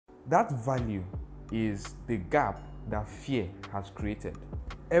That value is the gap that fear has created.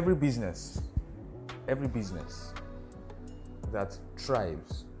 Every business that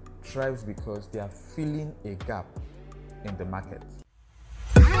thrives because they are filling a gap in the market.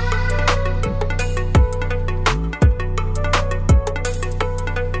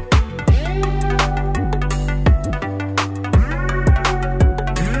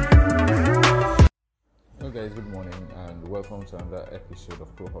 Hello guys, good morning and welcome to another episode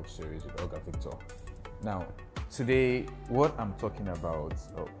of Pro Hub series with Olga Victor. Now, today what I'm going to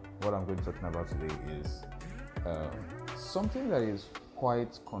talking about today is something that is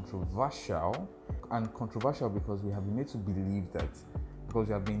quite controversial, and controversial because we have been made to believe that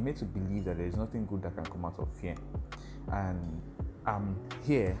there is nothing good that can come out of fear. And I'm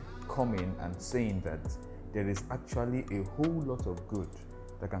here coming and saying that there is actually a whole lot of good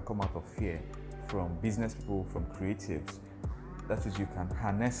that can come out of fear from business people, from creatives. That is, you can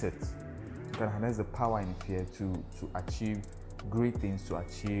harness it. You can harness the power in fear to achieve great things, to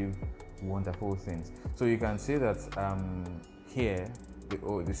achieve wonderful things. So you can say that here, the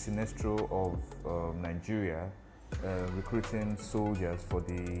Sinestro of Nigeria recruiting soldiers for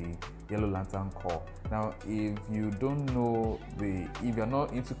the Yellow Lantern Corps. Now, if you don't know if you're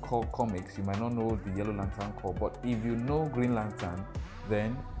not into comics, you might not know the Yellow Lantern Corps. But if you know Green Lantern,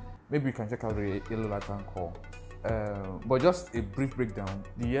 then maybe you can check out the Yellow Lantern Corps. But just a brief breakdown: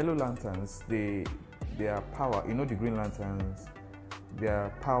 the Yellow Lanterns, their power, the Green Lanterns,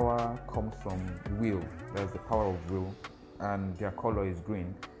 their power comes from will. That's the power of will, and their color is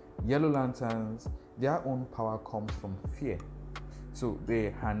green. Yellow Lanterns, their own power comes from fear. So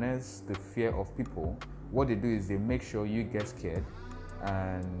they harness the fear of people. What they do is they make sure you get scared,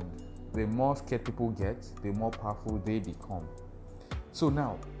 and the more scared people get, the more powerful they become. So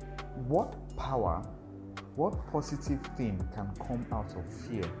now, what positive thing can come out of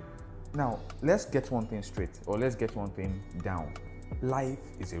fear? Now, let's get one thing straight, or let's get one thing down. Life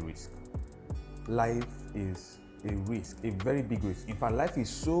is a risk. Life is a risk, a very big risk. In fact, life is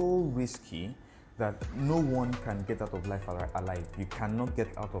so risky that no one can get out of life alive. You cannot get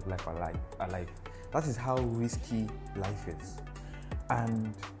out of life alive. That is how risky life is.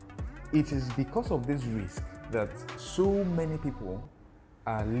 And it is because of this risk that so many people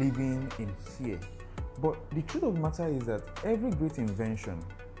are living in fear. But the truth of the matter is that every great invention,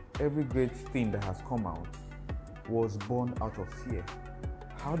 every great thing that has come out was born out of fear.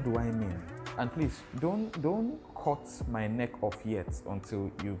 How do I mean? And please don't cut my neck off yet until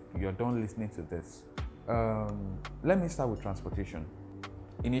you're done listening to this. Let me start with transportation.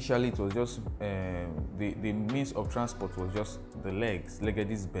 Initially, it was just the means of transport was just the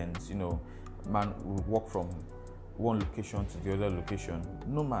legged bends. Man would walk from one location to the other location,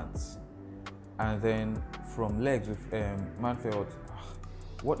 nomads. And then from legs, man felt,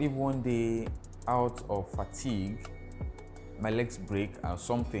 what if one day, out of fatigue, my legs break or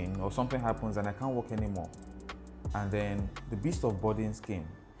something happens and I can't walk anymore? And then the beast of burdens came.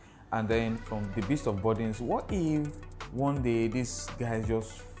 And then from the beast of burdens, what if one day these guys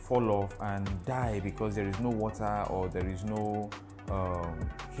just fall off and die because there is no water, or there is no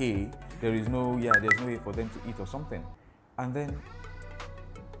hay, there's no hay for them to eat or something? And then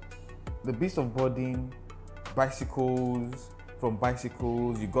the beast of burden, bicycles, from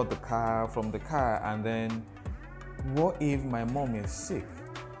bicycles you got the car, from the car, and then what if my mom is sick?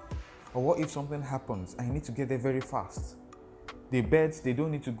 Or what if something happens? I need to get there very fast. The beds, they don't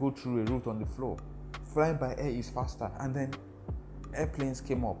need to go through a route on the floor. Flying by air is faster. And then airplanes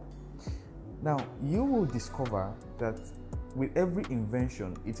came up. Now, you will discover that with every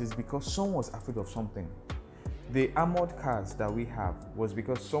invention, it is because someone was afraid of something. The armored cars that we have was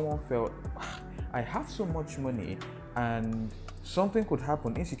because someone felt, I have so much money and something could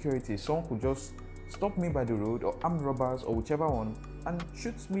happen, insecurity, someone could just stop me by the road, or armed robbers, or whichever one, and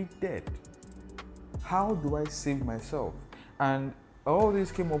shoots me dead. How do I save myself? And all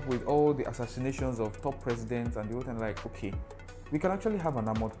this came up with all the assassinations of top presidents and the whole thing. Like, okay, we can actually have an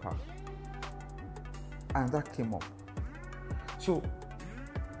armored car. And that came up. So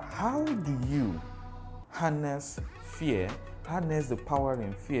how do you harness fear, harness the power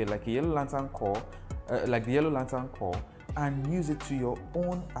in fear, like the Yellow Lantern Corps, and use it to your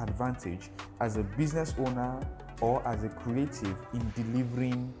own advantage as a business owner or as a creative in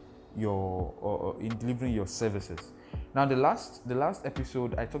delivering your services? Now, the last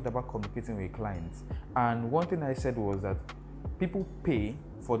episode, I talked about communicating with clients, and one thing I said was that people pay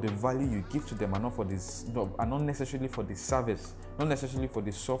for the value you give to them, and not necessarily for the service, not necessarily for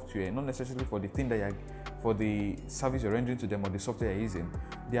the software, not necessarily for the thing for the service you're rendering to them or the software you're using.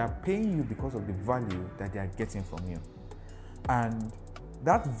 They are paying you because of the value that they are getting from you. And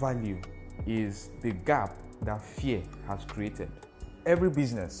That value is the gap that fear has created. Every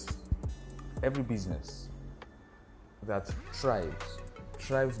business that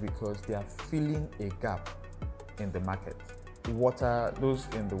thrives because they are filling a gap in the market. Those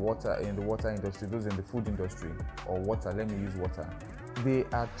in the water industry, those in the food industry, or water, let me use water. They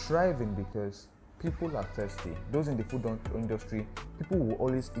are thriving because people are thirsty. Those in the food industry, people will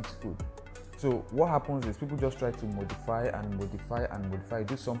always eat food. So what happens is people just try to modify,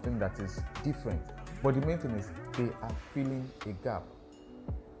 do something that is different. But the main thing is they are filling a gap.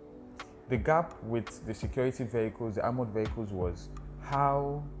 The gap with the security vehicles, the armored vehicles, was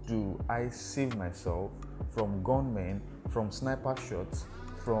how do I save myself from gunmen, from sniper shots,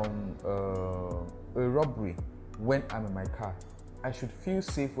 from a robbery when I'm in my car. I should feel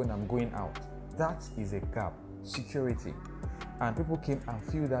safe when I'm going out. That is a gap, security. And people came and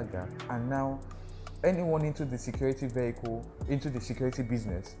filled that gap, and now anyone into the security vehicle, into the security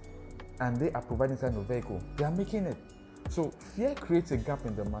business, and they are providing kind of vehicle, they are making it. So fear creates a gap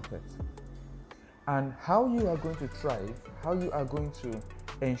in the market. And how you are going to thrive, how you are going to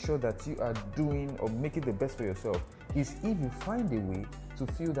ensure that you are doing or making the best for yourself, is if you find a way to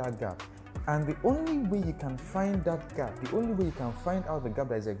fill that gap. And the only way you can find that gap, the only way you can find out the gap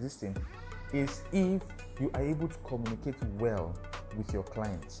that is existing, is if you are able to communicate well with your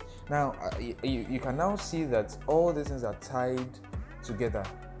clients. Now, you can now see that all these things are tied together.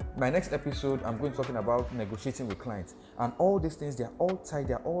 My next episode, I'm going to be talking about negotiating with clients. And all these things, they're all tied,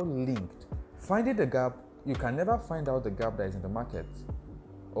 they're all linked. Finding the gap, you can never find out the gap that is in the market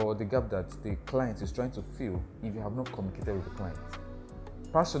or the gap that the client is trying to fill if you have not communicated with the client.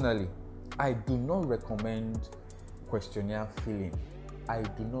 Personally, I do not recommend questionnaire filling. I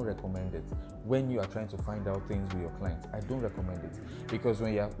do not recommend it when you are trying to find out things with your clients. I don't recommend it because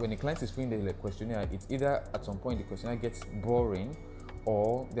when the client is filling the questionnaire, it's either at some point the questionnaire gets boring,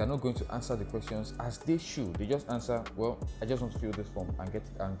 or they are not going to answer the questions as they should. They just answer, well, I just want to fill this form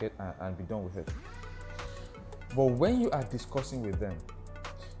and be done with it. But when you are discussing with them,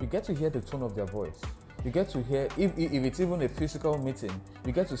 you get to hear the tone of their voice. You get to hear, if it's even a physical meeting,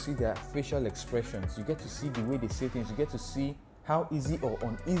 you get to see their facial expressions. You get to see the way they say things. You get to see how easy or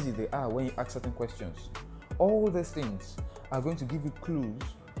uneasy they are when you ask certain questions. All these things are going to give you clues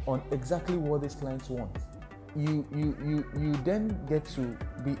on exactly what these clients want. You then get to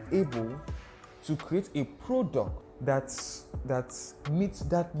be able to create a product that meets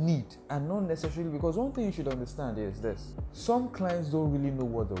that need, and not necessarily, because one thing you should understand is this: some clients don't really know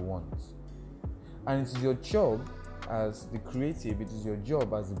what they want, and it's your job as the creative, it is your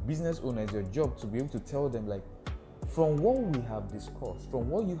job as the business owner, it's your job to be able to tell them, like, from what we have discussed, from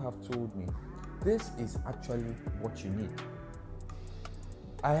what you have told me, this is actually what you need.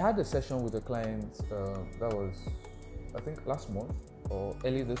 I had a session with a client that was, I think, last month or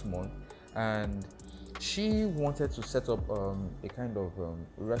early this month, and she wanted to set up a kind of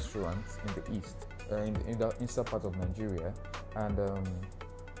restaurant in the east, in the eastern part of Nigeria, and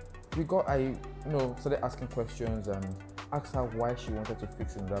I started asking questions and asked her why she wanted to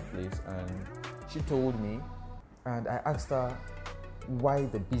fix in that place, and she told me, and I asked her why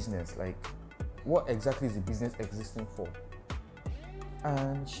the business, like what exactly is the business existing for.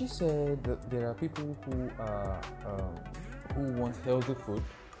 And she said that there are people who want healthy food,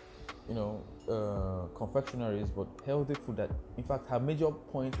 confectionaries, but healthy food that, in fact, her major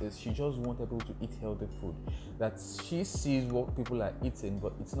point is she just wants people to eat healthy food. That she sees what people are eating,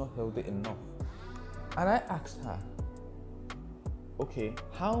 but it's not healthy enough. And I asked her, okay,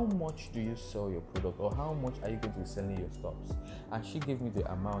 how much do you sell your product, or how much are you going to be selling your stuffs? And she gave me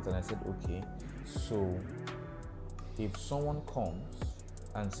the amount, and I said, okay, so if someone comes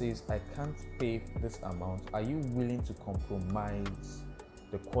and says, I can't pay this amount, are you willing to compromise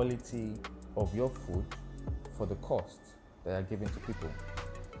the quality of your food for the cost that you're giving to people?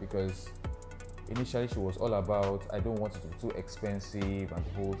 Because initially she was all about, I don't want it to be too expensive and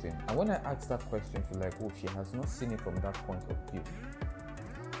the whole thing. And when I asked that question, she was like, oh, she has not seen it from that point of view.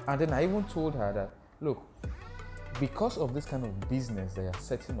 And then I even told her that, look, because of this kind of business that you're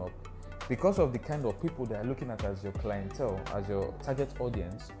setting up, because of the kind of people that are looking at as your clientele, as your target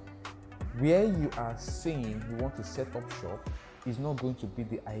audience, where you are saying you want to set up shop is not going to be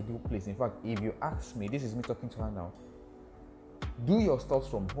the ideal place. In fact, if you ask me, this is me talking to her now, do your stuff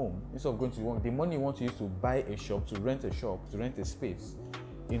from home instead of going to the money you want to use to buy a shop, to rent a space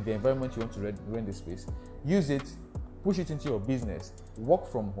in the environment you want to rent the space. Use it, push it into your business, work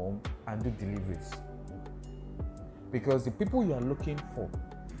from home, and do deliveries. Because the people you are looking for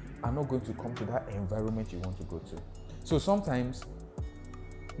are not going to come to that environment you want to go to. So sometimes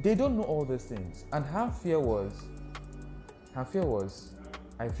they don't know all these things. And her fear was,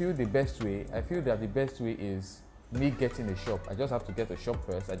 I feel that the best way is me getting a shop. I just have to get a shop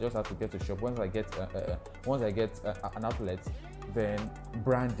first. I just have to get a shop. Once I get an outlet, then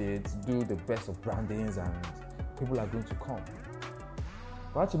brand it, do the best of brandings, and people are going to come.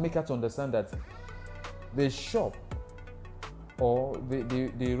 But I have to make her to understand that the shop or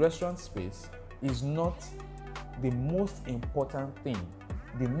the restaurant space is not the most important thing.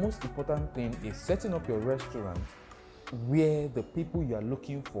 The most important thing is setting up your restaurant where the people you are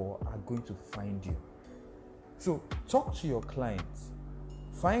looking for are going to find you. So talk to your clients,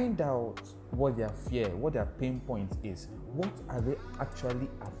 find out what their fear, what their pain point is. What are they actually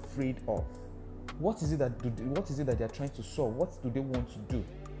afraid of? What is it that they are trying to solve? What do they want to do?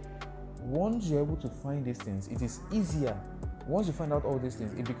 Once you're able to find these things, it is easier. Once you find out all these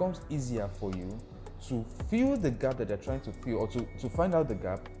things, it becomes easier for you to fill the gap that they're trying to fill, or to find out the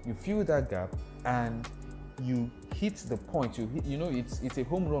gap. You fill that gap and you hit the point. It's a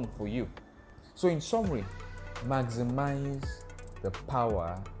home run for you. So in summary, maximize the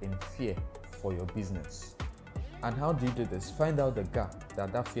power in fear for your business. And how do you do this? Find out the gap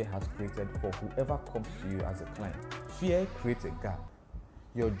that fear has created for whoever comes to you as a client. Fear creates a gap.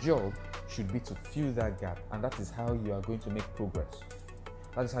 Your job should be to fill that gap, and that is how you are going to make progress.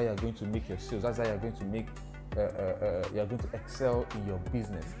 That is how you are going to make your sales. That's how you are going to make you are going to excel in your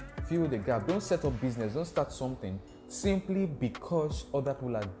business. Fill the gap. Don't set up business. Don't start something simply because other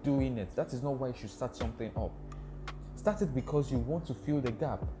people are doing it. That is not why you should start something up. Start it because you want to fill the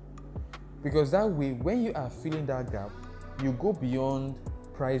gap. Because that way, when you are filling that gap, you go beyond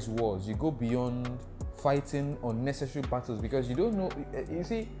price wars. You go beyond fighting unnecessary battles, because you don't know. You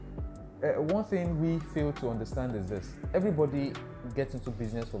see, one thing we fail to understand is this: everybody gets into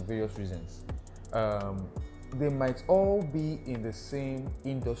business for various reasons. They might all be in the same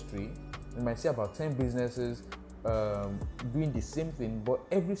industry. You might see about 10 businesses doing the same thing, but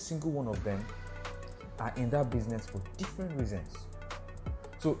every single one of them are in that business for different reasons.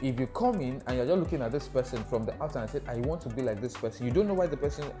 So if you come in and you're just looking at this person from the outside and say, I want to be like this person, you don't know why the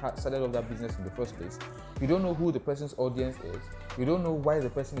person started off that business in the first place. You don't know who the person's audience is. You don't know why the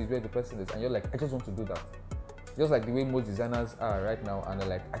person is where the person is, and you're like, I just want to do that. Just like the way most designers are right now, and they're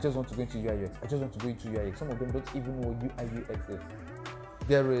like, I just want to go into UI UX. I just want to go into UI UX. Some of them don't even know what UI UX is.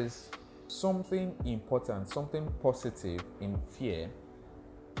 There is something important, something positive in fear.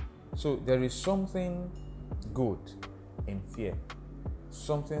 So there is something good in fear.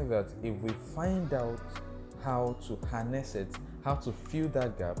 Something that if we find out how to harness it, how to fill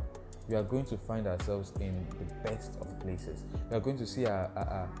that gap, we are going to find ourselves in the best of places. We are going to see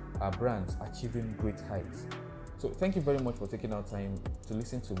our brands achieving great heights. So thank you very much for taking our time to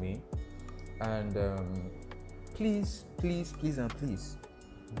listen to me. And please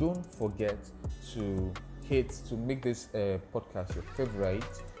don't forget to make this podcast your favorite,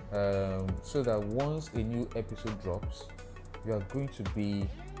 so that once a new episode drops, you are going to be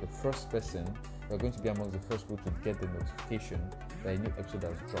the first person, you are going to be amongst the first people to get the notification that a new episode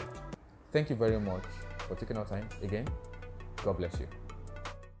has dropped. Thank you very much for taking our time again. God bless you.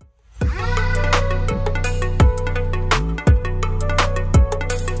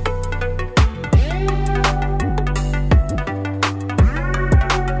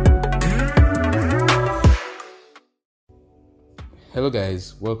 Hello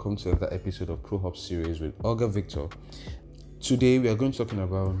guys, welcome to another episode of ProHub series with Olga Victor. Today we are going to be talking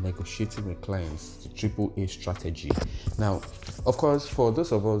about negotiating with clients, the AAA strategy. Now, of course, for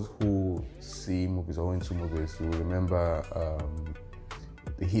those of us who see movies or went to movies, you will remember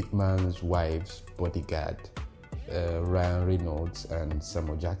The Hitman's Wife's Bodyguard, Ryan Reynolds and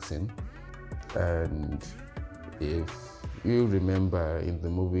Samuel Jackson. And if you remember in the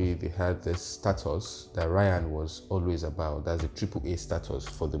movie, they had this status that Ryan was always about. That's a AAA status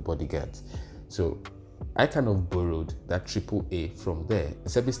for the bodyguard. So I kind of borrowed that AAA from there,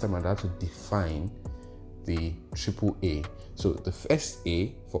 except this time I had to define the AAA. So the first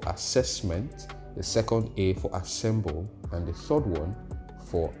A for assessment, the second A for assemble, and the third one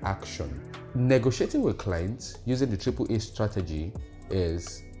for action. Negotiating with clients using the AAA strategy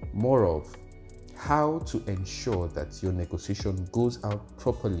is more of how to ensure that your negotiation goes out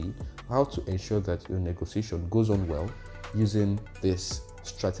properly, how to ensure that your negotiation goes on well using this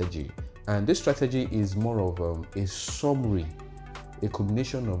strategy. And this strategy is more of a summary, a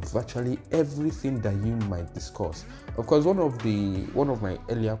combination of virtually everything that you might discuss. Of course, one of my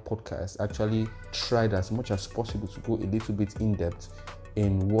earlier podcasts actually tried as much as possible to go a little bit in depth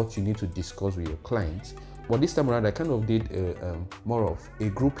in what you need to discuss with your clients. But this time around, I kind of did more of a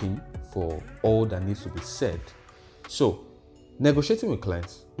grouping for all that needs to be said. So, negotiating with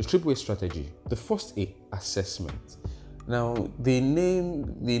clients, the AAA strategy. The first A, assessment. Now, the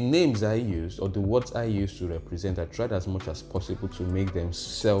names I used, or the words I used to represent, I tried as much as possible to make them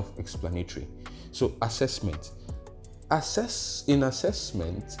self-explanatory. So, assessment.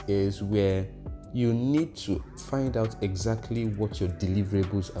 Assessment is where you need to find out exactly what your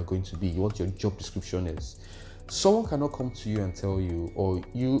deliverables are going to be, what your job description is. Someone cannot come to you and tell you, or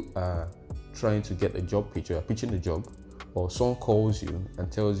you are trying to get a job pitch, or you're pitching a job, or someone calls you and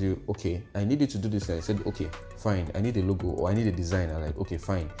tells you, okay, I need you to do this, and I said, okay, fine, I need a logo, or I need a design. I'm like, okay,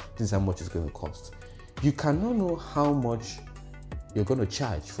 fine, this is how much it's going to cost. You cannot know how much you're going to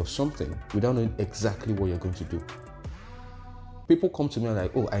charge for something without knowing exactly what you're going to do. People come to me and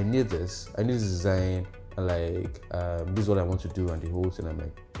like, oh, I need this design, and like, this is what I want to do, and the whole thing. I'm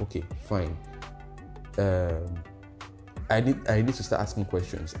like, okay, fine. I need to start asking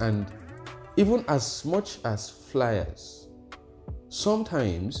questions. And even as much as flyers,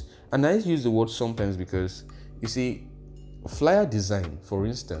 sometimes, and I use the word sometimes because you see, flyer design, for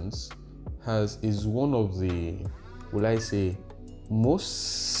instance, is one of the, will I say,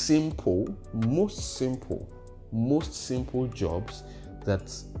 most simple jobs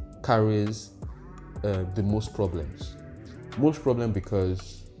that carries the most problems. Most problem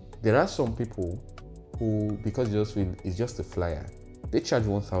because there are some people who, because it's just a flyer, they charge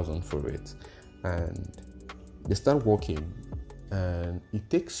 1,000 for it, and they start working, and it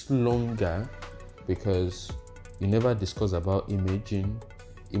takes longer because you never discuss about imagery,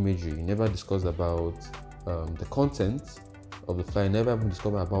 you never discuss about the content of the flyer, never even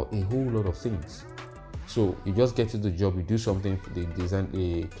discover about a whole lot of things. So you just get to the job, you do something,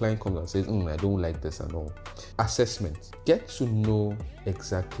 a client comes and says, I don't like this and all. Assessment. Get to know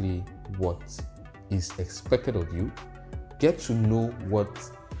exactly what is expected of you. Get to know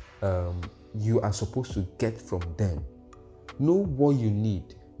what you are supposed to get from them. Know what you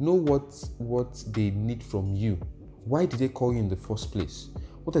need. Know what they need from you. Why did they call you in the first place?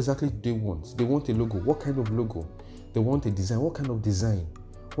 What exactly do they want? They want a logo. What kind of logo? They want a design. What kind of design?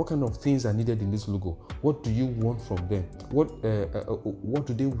 What kind of things are needed in this logo? What do you want from them? What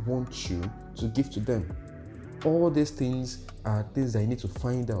do they want you to give to them? All these things are things that you need to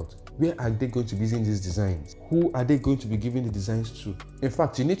find out. Where are they going to be using these designs? Who are they going to be giving the designs to? In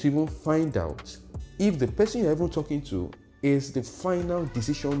fact, you need to even find out if the person you're even talking to is the final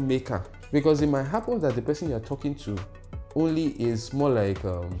decision maker. Because it might happen that the person you're talking to only is more like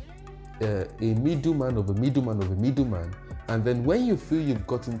a middleman of a middleman of a middleman. And then when you feel you've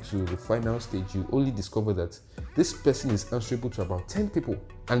gotten to the final stage, you only discover that this person is answerable to about 10 people.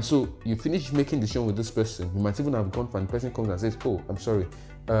 And so you finish making the decision with this person. You might even have gone for, and the person comes and says, oh, I'm sorry,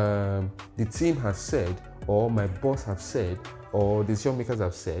 the team has said, or my boss have said, or the decision makers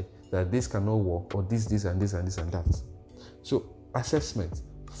have said that this cannot work, or this and this and this and that. So assessment.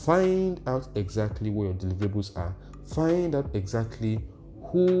 Find out exactly where your deliverables are. Find out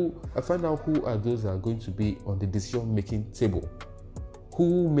who are those that are going to be on the decision-making table.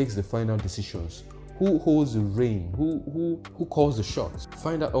 Who makes the final decisions? Who holds the rein? Who calls the shots?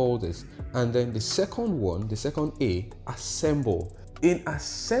 Find out all this. And then the second A, assemble. In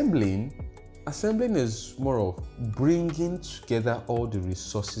assembling is more of bringing together all the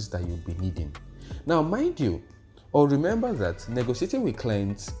resources that you'll be needing. Now, mind you, or remember that negotiating with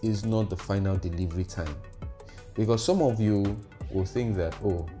clients is not the final delivery time. Because some of you will think that,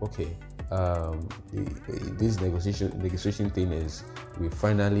 oh, okay, this negotiation thing is we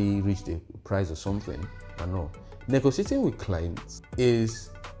finally reached a price or something. No. Negotiating with clients is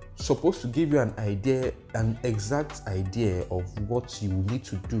supposed to give you an exact idea of what you need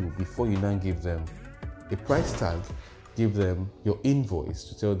to do before you now give them a price tag, give them your invoice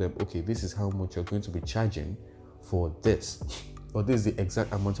to tell them, okay, this is how much you're going to be charging for this, or this is the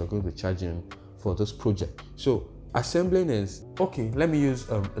exact amount you're going to be charging for this project. So assembling is, okay, let me use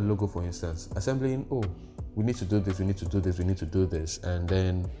a logo for instance. Assembling, oh, we need to do this, we need to do this, we need to do this, and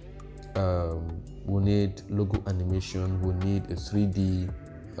then we need logo animation, we need a 3D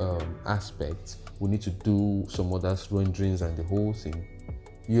aspect, we need to do some other renderings and the whole thing.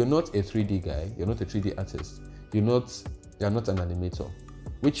 You're not a 3D guy, you're not a 3D artist, you're not an animator,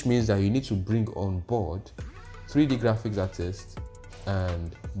 which means that you need to bring on board 3D graphics artists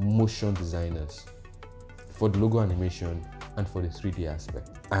and motion designers for the logo animation and for the 3D aspect.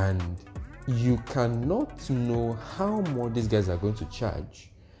 And you cannot know how much these guys are going to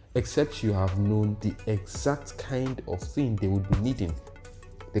charge except you have known the exact kind of thing they would be needing,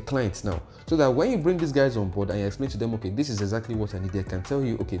 the clients now. So that when you bring these guys on board and you explain to them, okay, this is exactly what I need, they can tell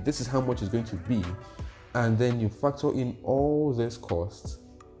you, okay, this is how much it's going to be. And then you factor in all these costs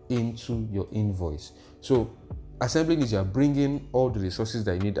into your invoice. So assembling is you're bringing all the resources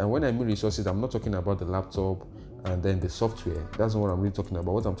that you need. And when I mean resources, I'm not talking about the laptop, and then the software. That's not what I'm really talking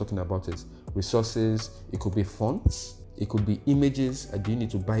about. What I'm talking about is resources. It could be fonts, it could be images. Do you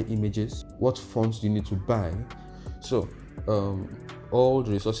need to buy images? What fonts do you need to buy? So all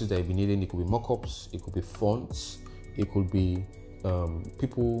the resources that you'll be needing, it could be mockups, it could be fonts, it could be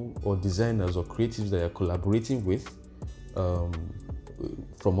people or designers or creatives that you're collaborating with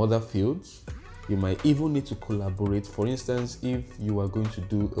from other fields. You might even need to collaborate. For instance, if you are going to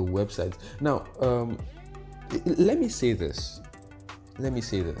do a website. Now, let me say this.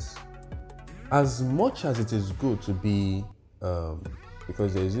 As much as it is good to be,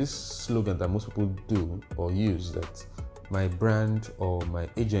 because there's this slogan that most people do or use, that my brand or my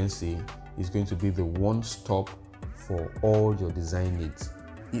agency is going to be the one-stop for all your design needs.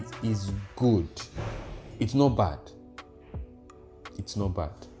 It is good. It's not bad.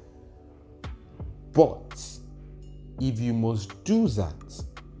 But if you must do that,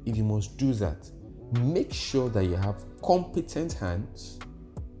 make sure that you have competent hands,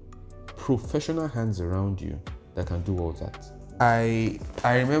 professional hands around you that can do all that. I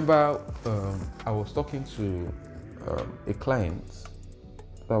remember I was talking to a client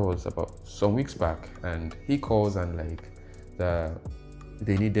that was about some weeks back, and he calls and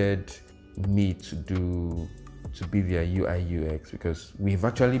they needed me to be their UI UX, because we've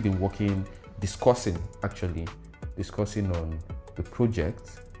actually been discussing on the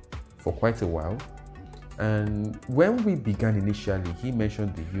project for quite a while. And when we began initially, he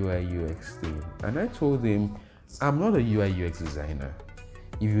mentioned the UI UX thing, and I told him, I'm not a UI UX designer.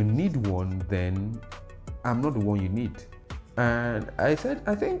 If you need one, then I'm not the one you need. And I said,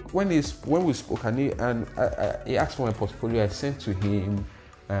 I think when we spoke, and he asked for my portfolio, I sent to him,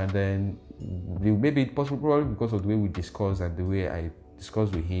 and then maybe probably because of the way we discussed and the way I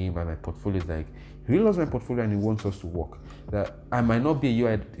discussed with him, and my portfolio is like, he really loves my portfolio and he wants us to work. That I might not be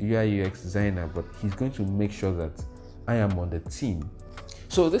a UI UX designer, but he's going to make sure that I am on the team.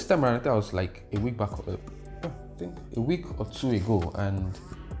 So this time around, I was like a week back, I think a week or two ago, and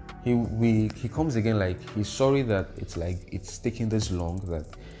he comes again, like he's sorry that it's taking this long, that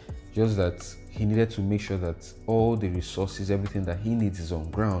he needed to make sure that all the resources, everything that he needs is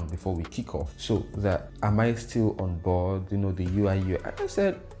on ground before we kick off. So that, am I still on board, the UI UX? I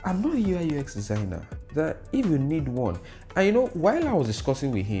said, I'm not a UI UX designer. That if you need one, and while I was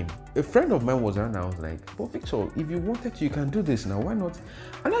discussing with him, a friend of mine was around, and I was like, but Victor, if you wanted to, you can do this now, why not?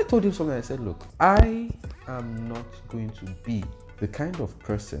 And I told him something. I said, look, I am not going to be the kind of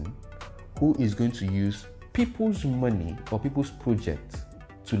person who is going to use people's money or people's projects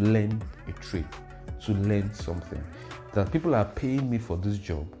to learn a trade, to learn something. That people are paying me for this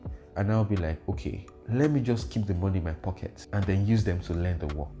job, and I'll be like, okay, let me just keep the money in my pocket and then use them to learn the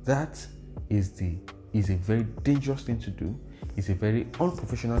work. That is a very dangerous thing to do. It's a very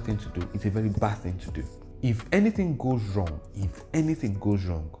unprofessional thing to do. It's a very bad thing to do. If anything goes wrong,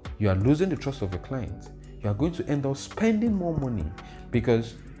 you are losing the trust of your client. You are going to end up spending more money,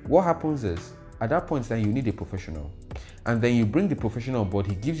 because what happens is, at that point in time, you need a professional, and then you bring the professional on board.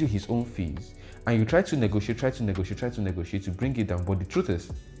 He gives you his own fees, and you try to negotiate to bring it down. But the truth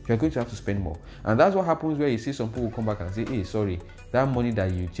is, you're going to have to spend more. And that's what happens where you see some people come back and say, hey, sorry, that money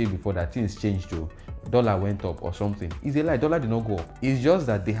that you paid before, that things changed, Joe. Dollar went up or something. It's a lie. Dollar did not go up. It's just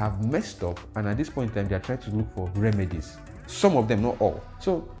that they have messed up, and at this point in time, they are trying to look for remedies. Some of them, not all.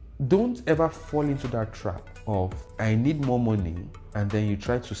 So don't ever fall into that trap of, I need more money, and then you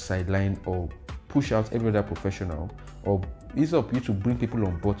try to sideline or push out every other professional, or it's up to you to bring people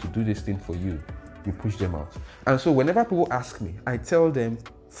on board to do this thing for you. You push them out. And so whenever people ask me, I tell them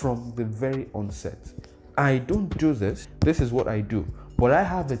from the very onset, I don't do this. This is what I do. But I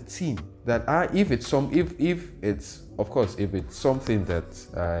have a team that if it's something that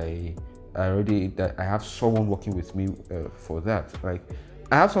I have someone working with me for that. Like,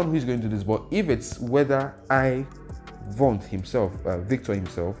 I have someone who's going to do this, but if it's whether Victor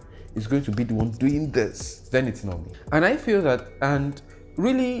himself is going to be the one doing this, then it's not me. And I feel that, and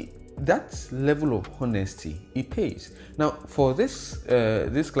really, that level of honesty, it pays. Now, for this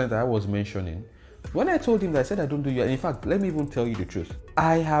client that I was mentioning, when I told him that, I said I don't do UI, in fact, let me even tell you the truth.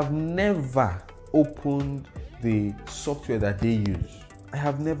 I have never opened the software that they use. I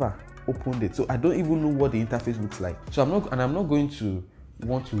have never opened it, so I don't even know what the interface looks like. So I'm not going to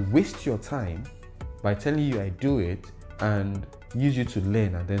want to waste your time by telling you I do it and use you to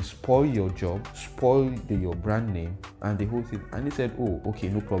learn and then spoil your job, spoil your brand name and the whole thing. And he said, oh, okay,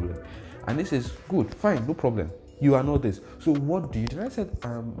 no problem. And he says, good, fine, no problem. You are not this. So what do you do? And I said,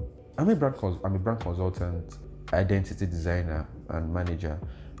 I'm a brand consultant, identity designer and manager.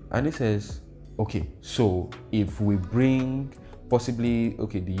 And he says, okay, so if we bring possibly,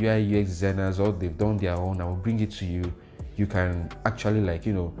 okay, the UI UX designers, or they've done their own, I will bring it to you. You can actually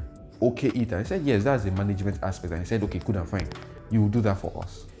okay it. And I said, yes, that's the management aspect. And he said, okay, good and fine. You will do that for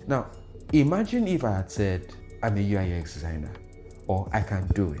us. Now, imagine if I had said, I'm a UI UX designer, or I can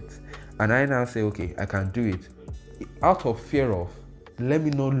do it. And I now say, okay, I can do it, out of fear of, let me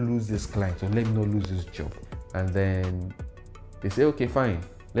not lose this client, or let me not lose this job. And then they say, okay, fine,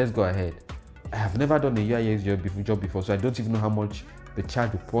 let's go ahead. I have never done a UI UX job before, so I don't even know how much the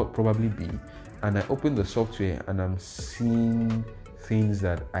charge will probably be. And I open the software and I'm seeing things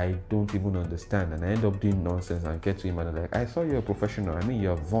that I don't even understand, and I end up doing nonsense. And I get to him and I'm like, I saw you're a professional. I mean,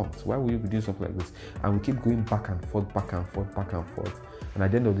 you're Vaunt. Why would you be doing something like this? And we keep going back and forth. And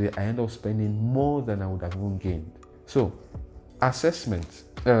at the end of the day, I end up spending more than I would have even gained. So, assembling,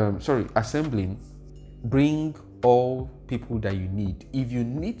 bring all people that you need. If you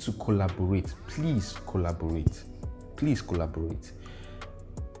need to collaborate, please collaborate.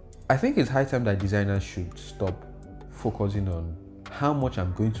 I think it's high time that designers should stop focusing on how much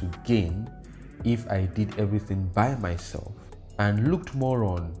I'm going to gain if I did everything by myself, and looked more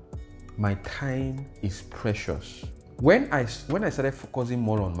on my time is precious. When I started focusing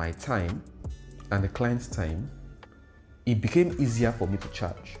more on my time and the client's time, it became easier for me to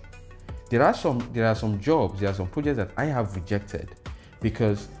charge. There are some jobs, there are some projects that I have rejected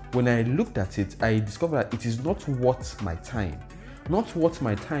because when I looked at it, I discovered that it is not worth my time. Not worth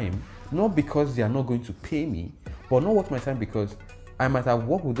my time, not because they are not going to pay me, but not worth my time because I might have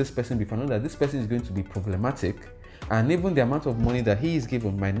worked with this person before, I know that this person is going to be problematic, and even the amount of money that he is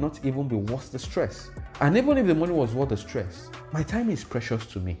given might not even be worth the stress. And even if the money was worth the stress, my time is precious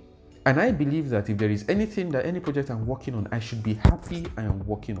to me. And I believe that if there is any project I'm working on, I should be happy I am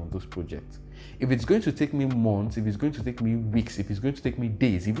working on those projects. If it's going to take me months, if it's going to take me weeks, if it's going to take me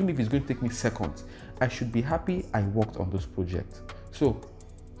days, even if it's going to take me seconds, I should be happy I worked on those projects. So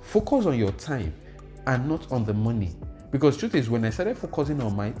focus on your time and not on the money. Because truth is, when I started focusing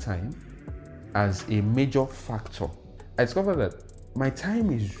on my time as a major factor, I discovered that my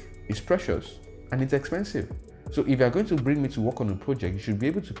time is precious and it's expensive. So if you're going to bring me to work on a project, you should be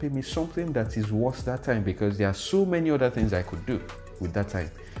able to pay me something that is worth that time, because there are so many other things I could do with that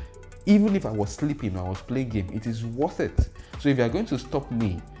time. Even if I was sleeping or I was playing a game, it is worth it. So if you're going to stop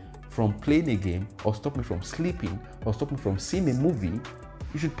me from playing a game, or stop me from sleeping, or stop me from seeing a movie,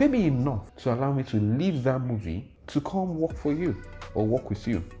 you should pay me enough to allow me to leave that movie to come work for you or work with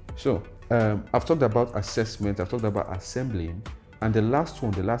you. So I've talked about assessment, I've talked about assembling, and the last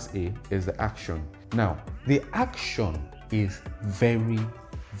one, the last A, is the action. Now, the action is very,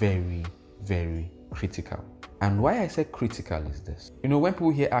 very, very critical. And why I say critical is this. When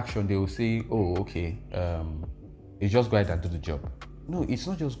people hear action, they will say, oh, okay, it's just go ahead and do the job. No, it's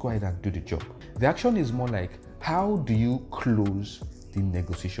not just go ahead and do the job. The action is more like, how do you close the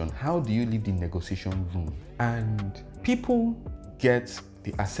negotiation? How do you leave the negotiation room? And people get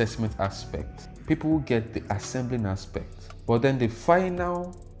the assessment aspect. People get the assembling aspect. But then the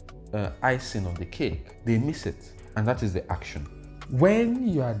final icing on the cake, they miss it. And that is the action. When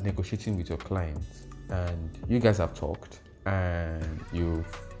you are negotiating with your clients and you guys have talked and you've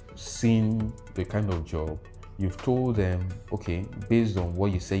seen the kind of job, you've told them, okay, based on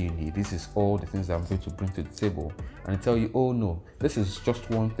what you say you need, this is all the things that I'm going to bring to the table. And they tell you, oh no, this is just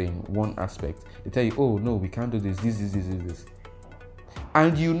one thing, one aspect. They tell you, oh no, we can't do this.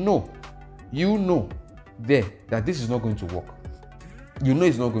 And you know there that this is not going to work. You know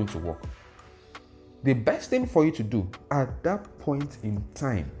it's not going to work. The best thing for you to do at that point in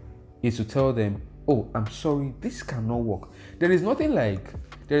time is to tell them, oh, I'm sorry, this cannot work. There is nothing like,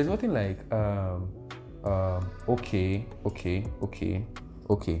 okay,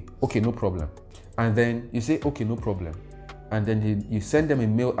 no problem. And then you say, okay, no problem. And then you send them a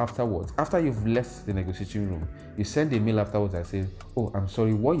mail afterwards. After you've left the negotiating room, you send a mail afterwards that says, oh, I'm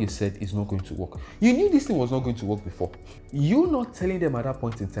sorry, what you said is not going to work. You knew this thing was not going to work before. You not telling them at that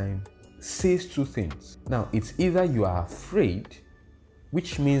point in time says two things. Now, it's either you are afraid,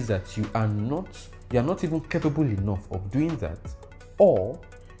 which means that you are not even capable enough of doing that, or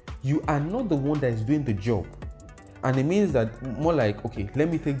you are not the one that is doing the job. And it means that more like, okay, let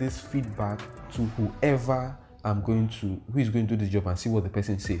me take this feedback to whoever who is going to do the job and see what the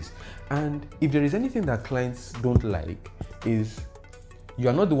person says. And if there is anything that clients don't like, is you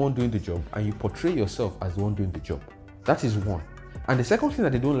are not the one doing the job and you portray yourself as the one doing the job. That is one. And the second thing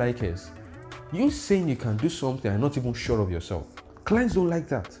that they don't like is you saying you can do something and not even sure of yourself. Clients don't like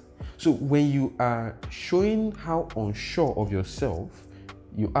that. So when you are showing how unsure of yourself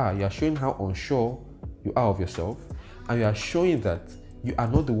you are showing how unsure you are of yourself, and you are showing that you are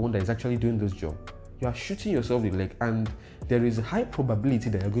not the one that is actually doing this job, you are shooting yourself in the leg, and there is a high probability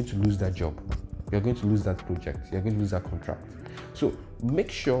that you're going to lose that job. You're going to lose that project. You're going to lose that contract. So make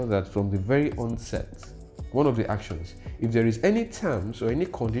sure that from the very onset, one of the actions, if there is any terms or any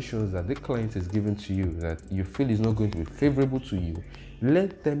conditions that the client is given to you that you feel is not going to be favorable to you,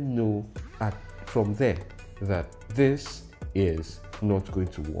 let them know from there that this is not going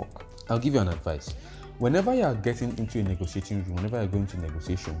to work. I'll give you an advice. Whenever you are getting into a negotiating room, whenever you're going to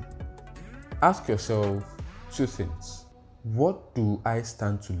negotiation, ask yourself two things. What do I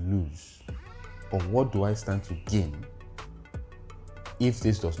stand to lose? Or what do I stand to gain if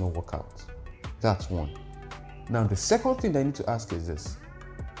this does not work out? That's one. Now, the second thing that I need to ask is this.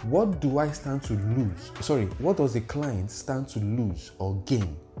 What do I stand to lose? What does the client stand to lose or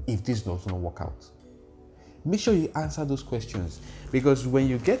gain if this does not work out? Make sure you answer those questions, because when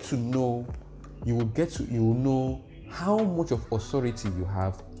you get to know, you will know how much of authority you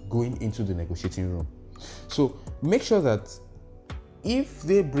have going into the negotiating room. So make sure that if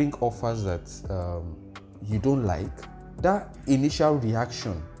they bring offers that you don't like, that initial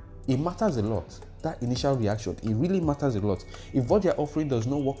reaction, it matters a lot. That initial reaction, it really matters a lot. If what they're offering does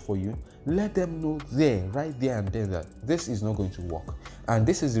not work for you, let them know right there and then, that this is not going to work. And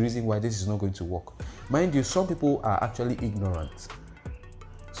this is the reason why this is not going to work. Mind you, some people are actually ignorant.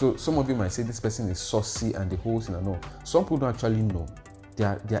 So some of you might say this person is saucy and the whole thing and all. Some people don't actually know. They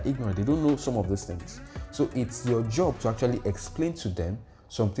are ignorant. They don't know some of these things. So it's your job to actually explain to them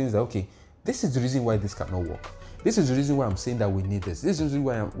some things that, okay, this is the reason why this cannot work. This is the reason why I'm saying that we need this. This is the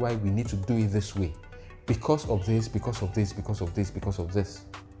reason why we need to do it this way. Because of this, because of this, because of this, because of this.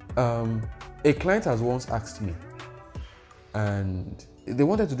 A client has once asked me, and they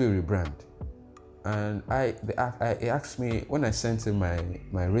wanted to do a rebrand. And he asked me, when I sent him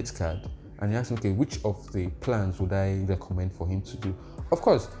my rate card, and he asked me, okay, which of the plans would I recommend for him to do? Of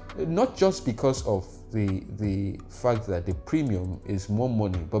course, not just because of the fact that the premium is more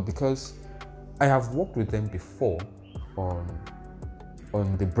money, but because I have worked with them before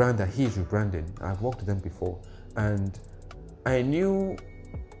on the brand that he is rebranding. I've worked with them before, and I knew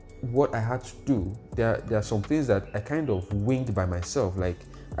what I had to do. There are some things that I kind of winged by myself. Like,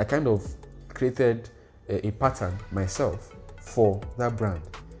 I kind of created a pattern myself for that brand.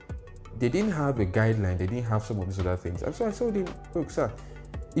 They didn't have a guideline. They didn't have some of these other things. And so I told him, look, sir,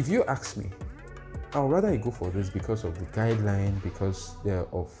 if you ask me, I'd rather you go for this because of the guideline, because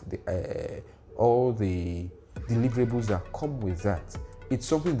of the all the deliverables that come with that. It's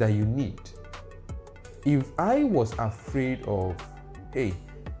something that you need. If I was afraid of, hey,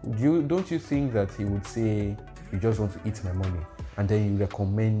 don't you think that he would say, you just want to eat my money, and then you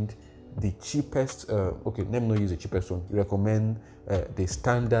recommend the cheapest, okay, let me not use the cheapest one, you recommend the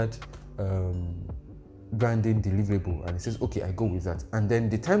standard branding deliverable, and he says, okay, I go with that. And then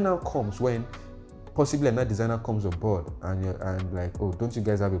the time now comes when possibly another designer comes on board, and like, oh, don't you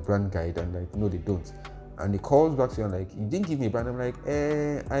guys have a brand guide? And like, no, they don't. And he calls back to you and like, you didn't give me a brand. I'm like,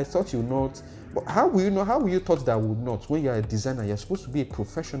 I thought you not. But how will you know? How will you thought that I would not? When you're a designer, you're supposed to be a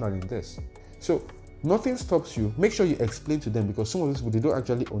professional in this. So nothing stops you. Make sure you explain to them, because some of these people, they don't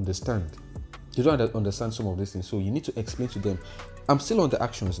actually understand. They don't understand some of these things. So you need to explain to them. I'm still on the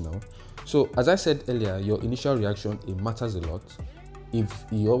actions now. So as I said earlier, your initial reaction, it matters a lot. If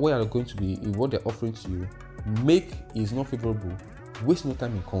what they're offering to you is not favorable, waste no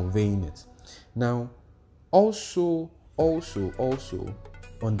time in conveying it. Now, also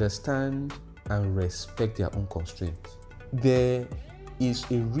understand and respect their own constraints. There is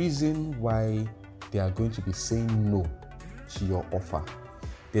a reason why they are going to be saying no to your offer.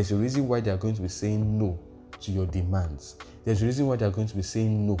 There's a reason why they are going to be saying no to your demands. There's a reason why they are going to be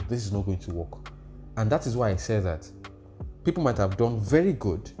saying no, this is not going to work. And that is why I say that people might have done very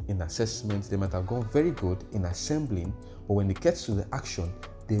good in assessments, they might have gone very good in assembling, but when it gets to the action,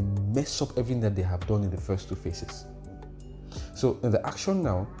 they mess up everything that they have done in the first two phases. So in the action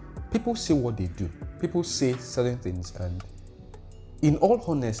now, people say what they do. People say certain things, and in all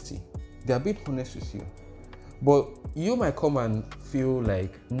honesty, they are being honest with you. But you might come and feel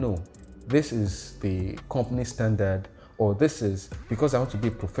like, no, this is the company standard, or this is because I want to be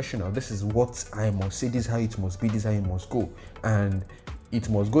a professional, this is what I must say, this is how it must be, this is how it must go, and it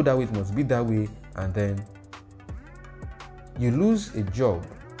must go that way, it must be that way, and then you lose a job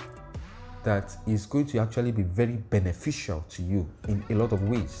that is going to actually be very beneficial to you in a lot of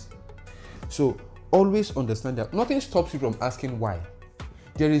ways. So always understand that nothing stops you from asking why.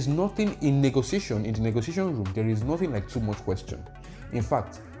 There is nothing in the negotiation room, there is nothing like too much question. In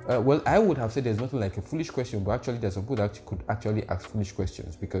fact, I would have said there's nothing like a foolish question, but actually there's some people that could actually ask foolish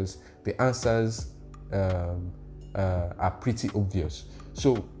questions because the answers are pretty obvious.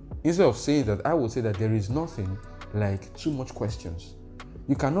 So Instead of saying that, I would say that there is nothing like too much questions.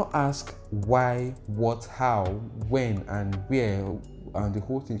 You cannot ask why, what, how, when, and where, and the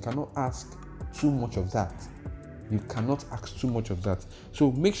whole thing. You cannot ask too much of that. You cannot ask too much of that.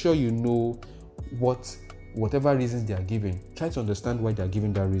 So make sure you know whatever reasons they are giving. Try to understand why they are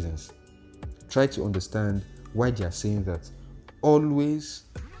giving that reasons. Try to understand why they are saying that. Always,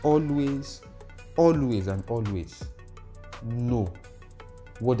 always, always, and always know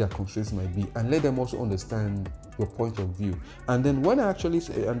what their constraints might be, and let them also understand your point of view. And then when I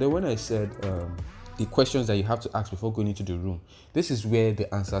said the questions that you have to ask before going into the room, this is where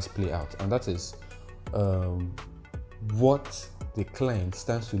the answers play out, and that is what the client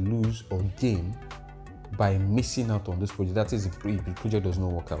stands to lose or gain by missing out on this project. That is, if the project does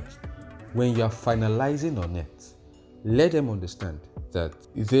not work out. When you are finalizing on it, let them understand that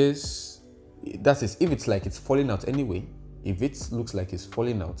that is, if it's like it's falling out anyway, if it looks like it's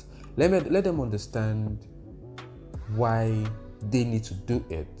falling out, let them understand why they need to do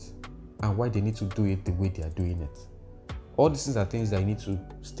it and why they need to do it the way they are doing it. All these things are things that you need to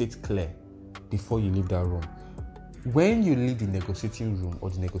state clear before you leave that room. When you leave the negotiating room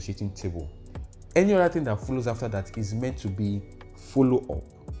or the negotiating table, any other thing that follows after that is meant to be follow-up.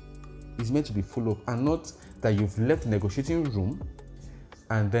 It's meant to be follow-up, and not that you've left the negotiating room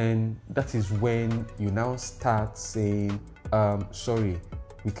and then that is when you now start saying, sorry,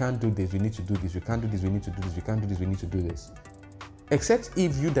 we can't do this, we need to do this, we can't do this, we need to do this, we can't do this, we need to do this. Except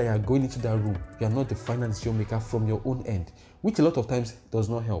if you that are going into that room, you are not the final decision maker from your own end, which a lot of times does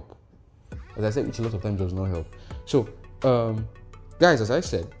not help. As I said, which a lot of times does not help. So, guys, as I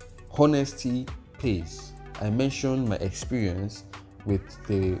said, honesty pays. I mentioned my experience with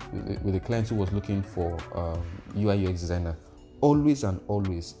the client who was looking for UI UX designer. Always and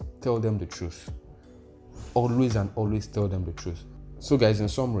always tell them the truth. Always and always tell them the truth. So, guys, in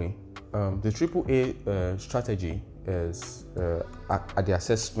summary, the AAA strategy is at the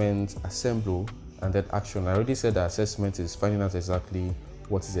assessment, assemble, and then action. I already said the assessment is finding out exactly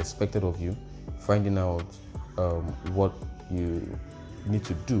what is expected of you, finding out what you need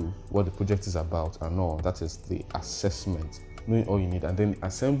to do, what the project is about, and all. That is the assessment, knowing all you need. And then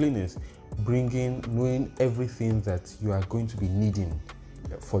assembling is knowing everything that you are going to be needing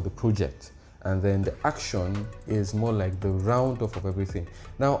for the project. And then the action is more like the roundup of everything.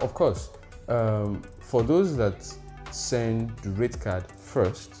 Now, of course, for those that send the rate card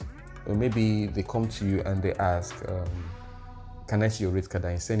first, or maybe they come to you and they ask, can I see your rate card,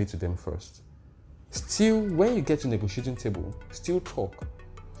 and send it to them first. Still, when you get to negotiating table, still talk,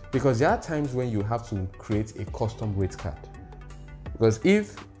 because there are times when you have to create a custom rate card. Because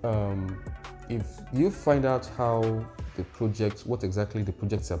if you find out how the project, what exactly the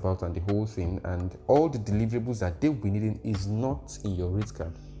project is about and the whole thing, and all the deliverables that they will be needing is not in your rate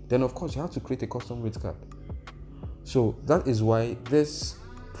card, then of course you have to create a custom rate card. So that is why this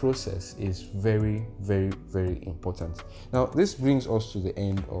process is very, very, very important. Now, this brings us to the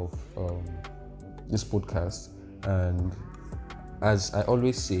end of this podcast, and as I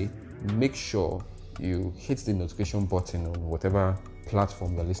always say, make sure you hit the notification button on whatever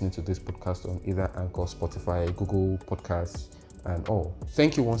platform you're listening to this podcast on, either Anchor, Spotify, Google Podcasts, and all.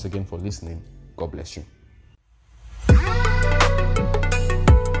 Thank you once again for listening. God bless you.